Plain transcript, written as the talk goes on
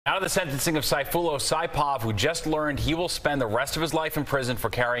Out of the sentencing of Sayfullo Saipov, who just learned he will spend the rest of his life in prison for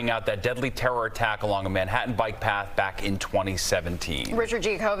carrying out that deadly terror attack along a Manhattan bike path back in 2017. Richard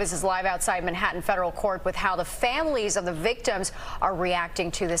Giacobbe is live outside Manhattan Federal Court with how the families of the victims are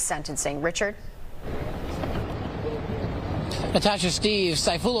reacting to this sentencing. Richard? Natasha, Steve,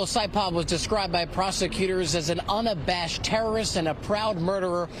 Sayfullo Saipov was described by prosecutors as an unabashed terrorist and a proud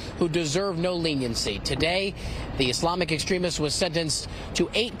murderer who deserved no leniency. Today, the Islamic extremist was sentenced to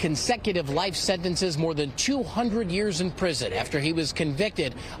 8 consecutive life sentences, more than 200 years in prison, after he was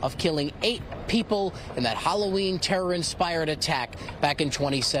convicted of killing 8 people in that Halloween terror-inspired attack back in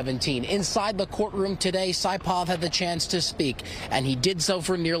 2017. Inside the courtroom today, Saipov had the chance to speak, and he did so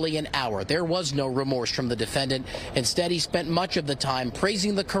for nearly an hour. There was no remorse from the defendant. Instead, he spent much of the time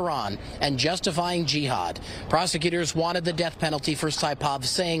praising the Quran and justifying jihad. Prosecutors wanted the death penalty for Saipov,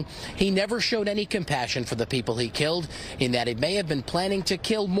 saying he never showed any compassion for the people he killed, in that he may have been planning to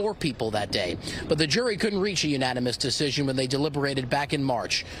kill more people that day. But the jury couldn't reach a unanimous decision when they deliberated back in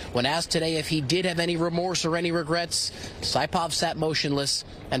March. When asked today if he did have any remorse or any regrets, Saipov sat motionless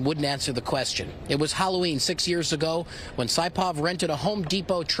and wouldn't answer the question. It was Halloween 6 years ago when Saipov rented a Home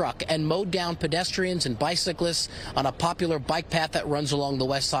Depot truck and mowed down pedestrians and bicyclists on a popular bike path that runs along the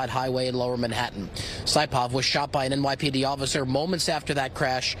West Side Highway in Lower Manhattan. Saipov was shot by an NYPD officer moments after that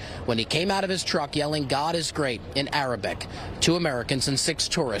crash when he came out of his truck yelling "God is great" in Arabic. 2 Americans and 6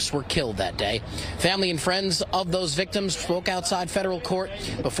 tourists were killed that day. Family and friends of those victims spoke outside federal court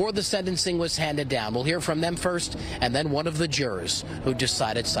before the sentencing was handed down. We'll hear from them first, and then one of the jurors who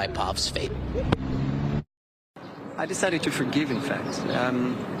decided Saipov's fate. I decided to forgive, in fact.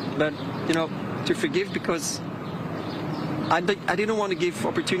 But, to forgive because I didn't want to give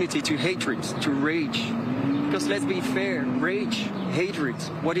opportunity to hatred, to rage. Because let's be fair, rage, hatred,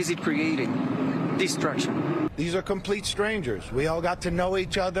 what is it creating? Destruction. These are complete strangers. We all got to know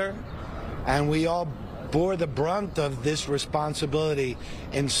each other, and we all bore the brunt of this responsibility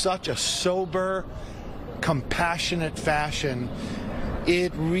in such a sober, compassionate fashion.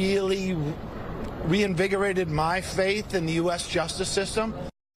 It really reinvigorated my faith in the U.S. justice system.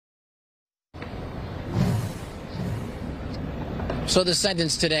 So the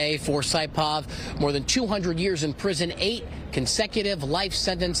sentence today for Saipov, more than 200 years in prison, 8 consecutive life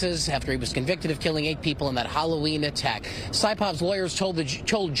sentences after he was convicted of killing 8 people in that Halloween attack. Saipov's lawyers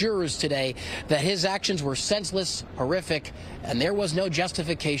told jurors today that his actions were senseless, horrific, and there was no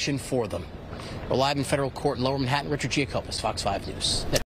justification for them. We're live in federal court in Lower Manhattan. Richard Giacobbe, Fox 5 News.